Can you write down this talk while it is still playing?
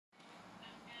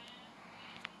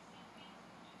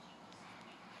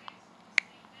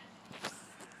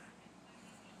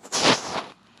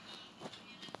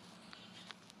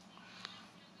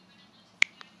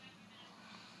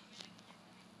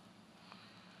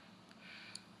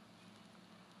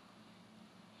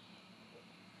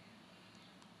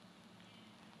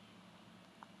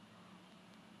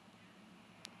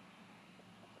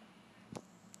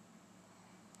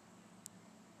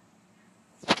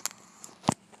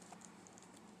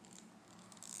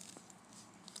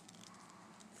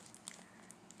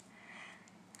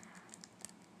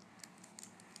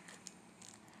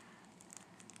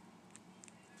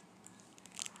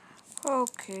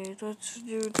Okay, let's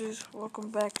do this.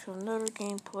 Welcome back to another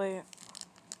gameplay.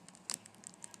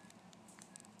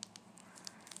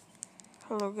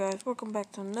 Hello guys, welcome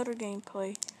back to another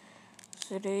gameplay.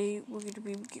 Today we're going to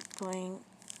be playing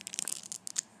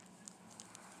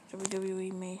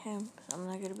WWE Mayhem. I'm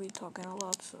not going to be talking a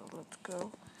lot, so let's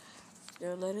go.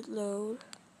 There, let it load.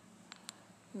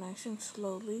 Nice and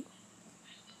slowly.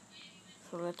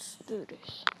 So let's do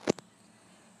this.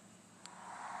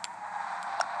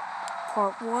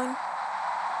 Part 1.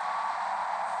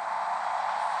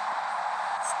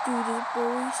 Let's do this,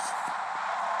 boys.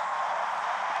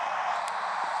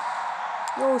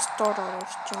 You always thought I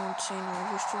was John Cena,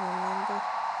 I used to remember.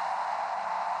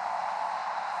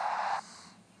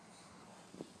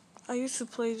 I used to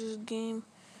play this game,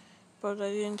 but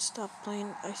I didn't stop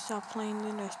playing. I stopped playing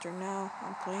it after now.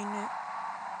 I'm playing it.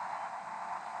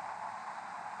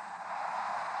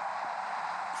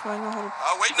 So I know how to...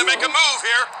 waiting to make a move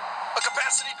here. A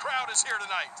capacity crowd is here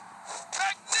tonight.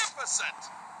 Magnificent!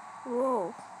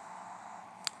 Whoa.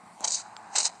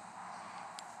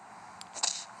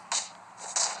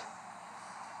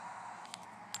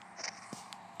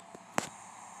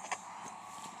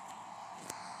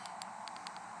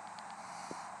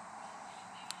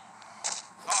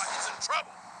 Oh, he's in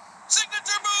trouble.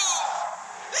 Signature move!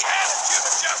 The attitude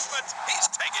adjustment. He's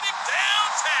taking him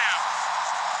downtown.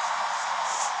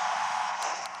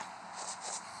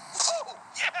 Oh,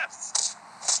 yes!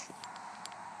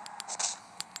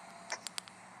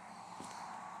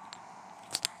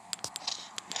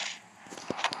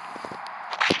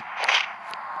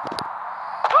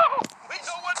 Oh, we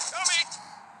know what's coming.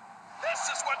 This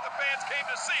is what the fans came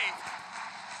to see.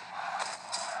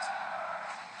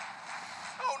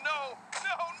 Oh, no.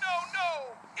 No, no, no.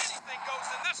 Anything goes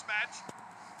in this match.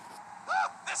 Oh,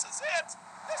 this is it.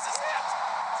 This is it.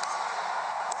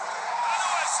 I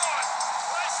know I saw it,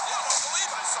 but I still don't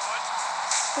believe I saw it.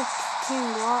 It became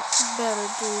a lot better,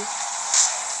 dude.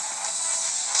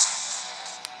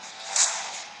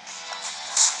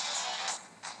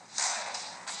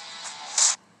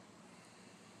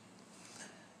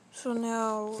 So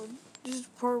now, this is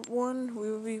part 1. We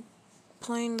will be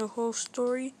playing the whole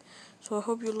story. So I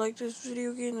hope you like this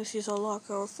video game. This is unlock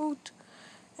our food.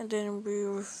 And then we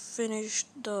will finish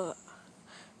the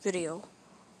video.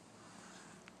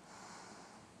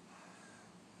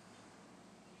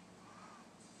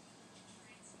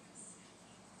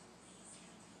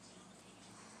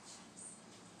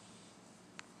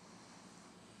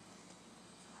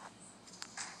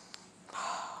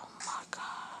 Oh my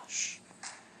gosh.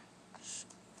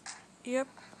 Yep.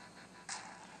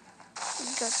 We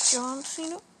got John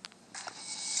Cena.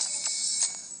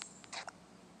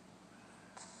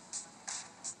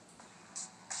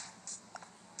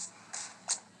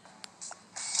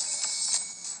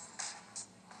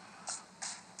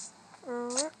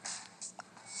 Alright.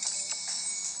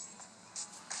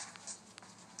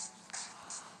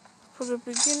 For the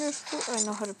beginners, I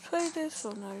know how to play this,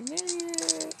 so I'm not an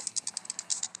idiot.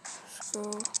 Let's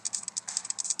go.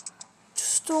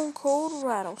 Stone Cold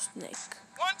Rattlesnake.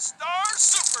 One-star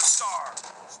superstar.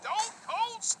 Stone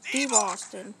Cold Steve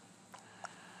Austin.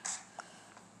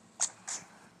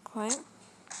 Okay.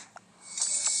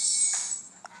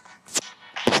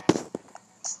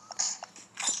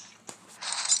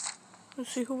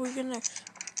 Let's see who we get next.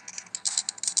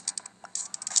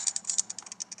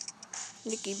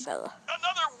 Nikki Bella.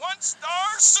 Another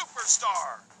one-star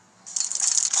superstar.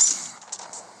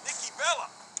 Nikki Bella.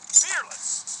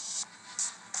 Fearless.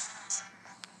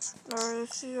 Alright,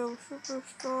 let's see our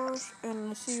superstars, and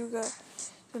let's see you guys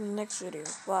in the next video.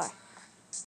 Bye.